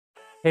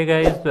Hey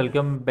guys,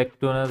 welcome back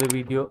to another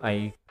video.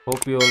 I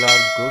hope you all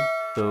are good.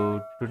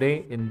 So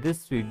today in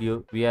this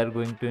video we are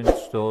going to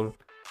install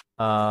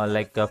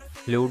like a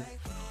FLUTE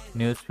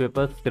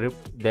newspaper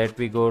script that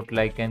we got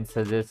like an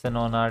suggestion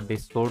on our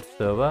Discord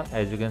server.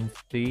 As you can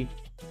see,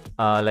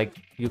 like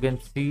you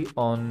can see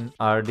on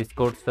our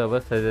Discord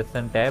server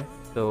suggestion tab.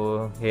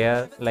 So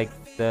here like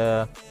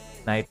the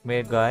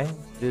nightmare guy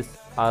just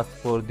asked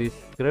for this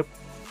script,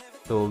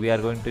 so we are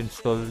going to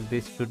install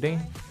this today.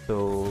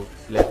 So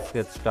let's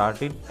get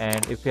started,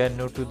 and if you are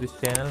new to this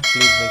channel,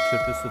 please make sure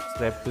to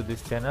subscribe to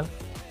this channel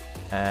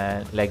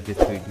and like this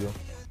video.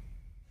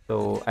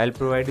 So I'll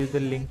provide you the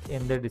link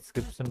in the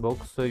description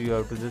box, so you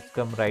have to just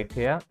come right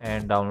here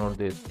and download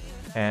this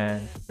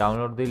and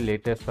download the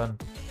latest one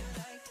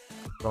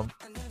from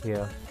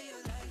here.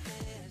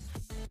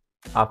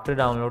 After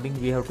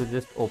downloading, we have to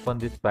just open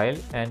this file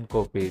and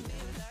copy it.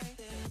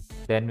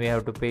 Then we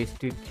have to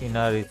paste it in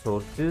our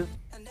resources.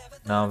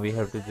 Now we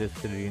have to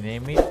just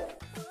rename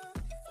it,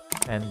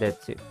 and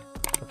that's it.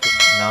 Okay,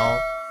 now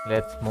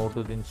let's move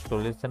to the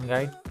installation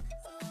guide.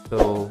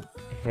 So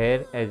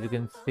here, as you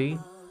can see,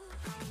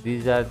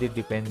 these are the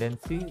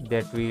dependency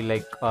that we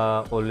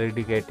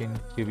already get in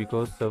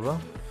Cubico server.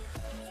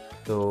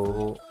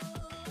 So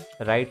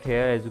right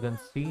here, as you can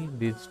see,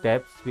 these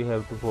steps we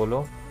have to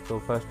follow.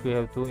 So first we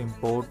have to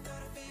import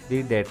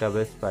the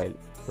database file.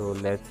 So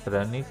let's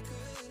run it.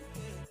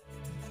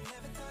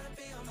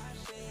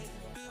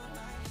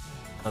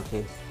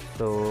 Okay,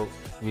 so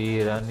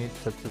we run it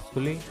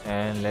successfully,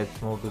 and let's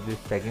move to the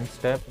second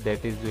step,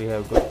 that is we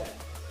have to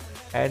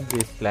add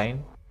this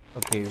line.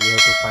 Okay, we have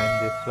to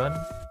find this one,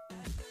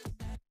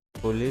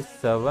 police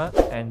server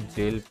and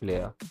jail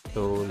player.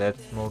 So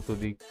let's move to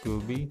the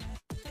QB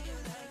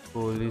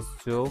police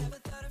job.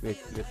 Wait,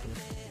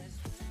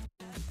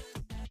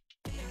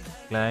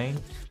 client.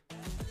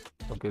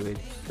 Okay, wait,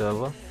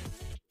 server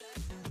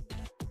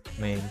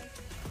main.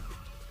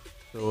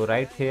 So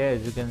right here,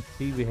 as you can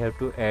see, we have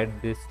to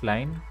add this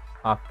line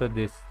after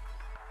this.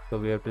 So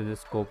we have to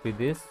just copy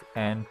this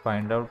and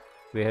find out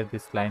where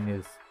this line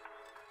is.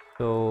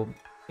 So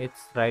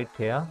it's right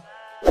here.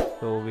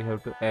 So we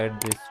have to add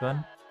this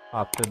one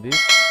after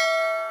this.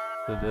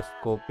 So just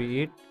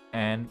copy it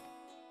and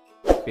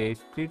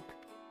paste it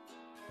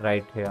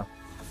right here,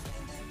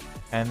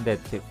 and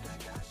that's it.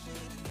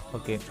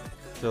 Okay,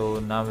 so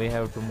now we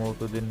have to move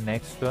to the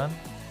next one.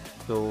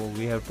 So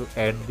we have to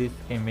add this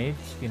image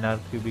in our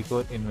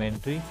Cubico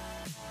inventory.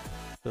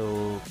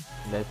 So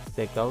let's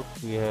check out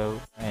we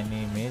have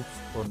any image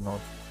or not.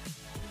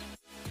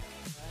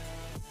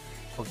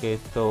 Okay,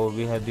 so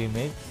we have the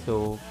image,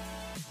 so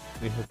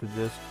we have to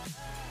just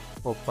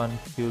open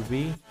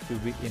QB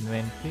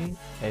inventory,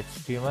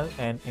 HTML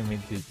and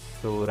images.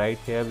 So right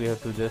here we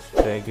have to just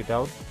drag it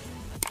out,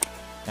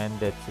 and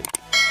that's it.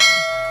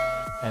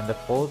 And the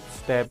fourth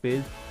step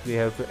is we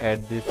have to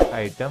add this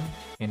item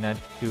in a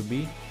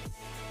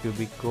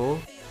Cubico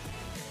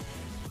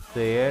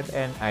shared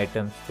and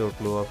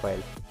items.lua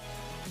file.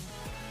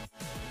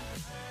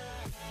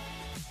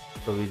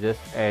 So we just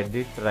add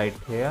it right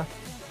here,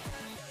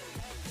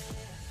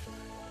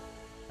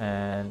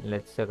 and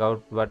let's check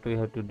out what we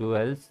have to do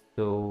else.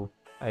 So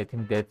I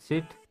think that's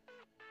it.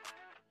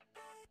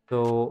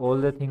 So all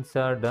the things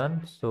are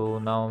done. So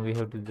now we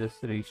have to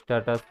just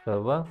restart our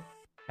server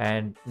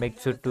and make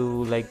sure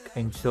to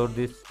ensure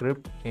this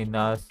script in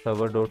our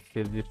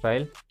server.cfg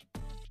file.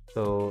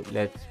 So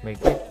let's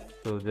make it.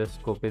 So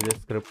just copy the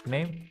script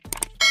name,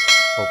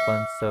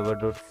 open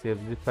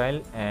server.cfg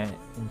file and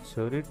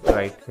ensure it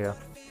right here,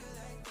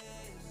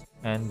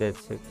 and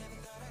that's it.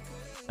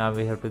 Now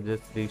we have to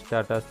just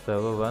restart our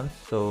server once,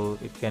 so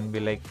it can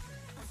be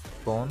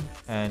phone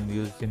and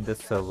used in the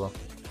server.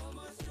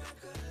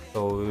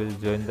 So we will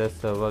join the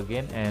server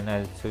again, and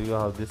I'll show you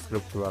how this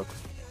script works.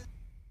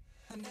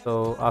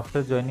 So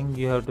after joining,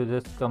 you have to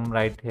just come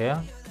right here,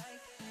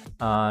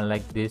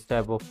 like this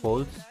type of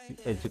folds.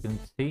 As you can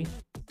see,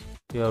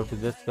 you have to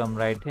just come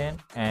right here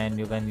and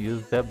you can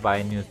use the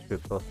buy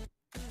newspaper.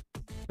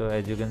 So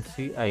as you can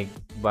see, I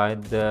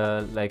bought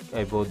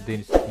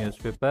this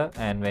newspaper,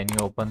 and when you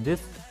open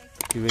this,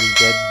 you will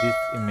get this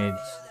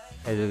image,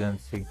 as you can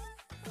see.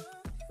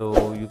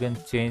 So you can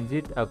change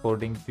it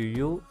according to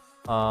you.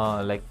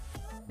 Like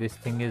this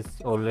thing is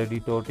already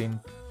taught in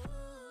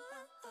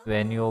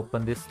when you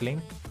open this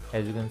link.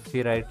 As you can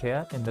see right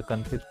here in the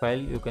config file,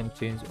 you can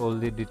change all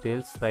the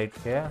details right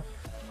here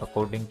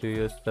according to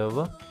your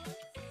server.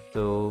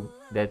 So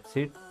that's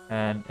it,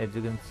 and as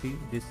you can see,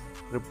 this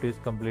script is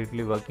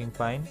completely working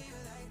fine.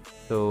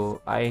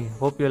 So I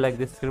hope you like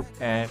this script,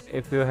 and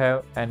if you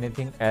have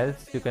anything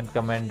else, you can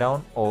comment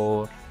down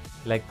or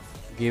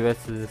give a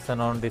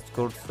suggestion on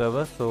Discord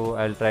server, so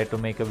I'll try to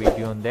make a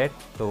video on that.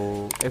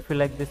 So if you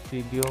like this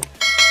video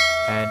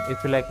and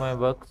if you like my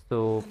work,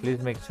 so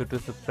please make sure to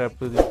subscribe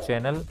to this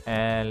channel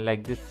and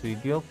like this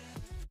video.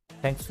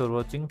 Thanks for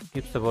watching,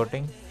 keep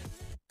supporting.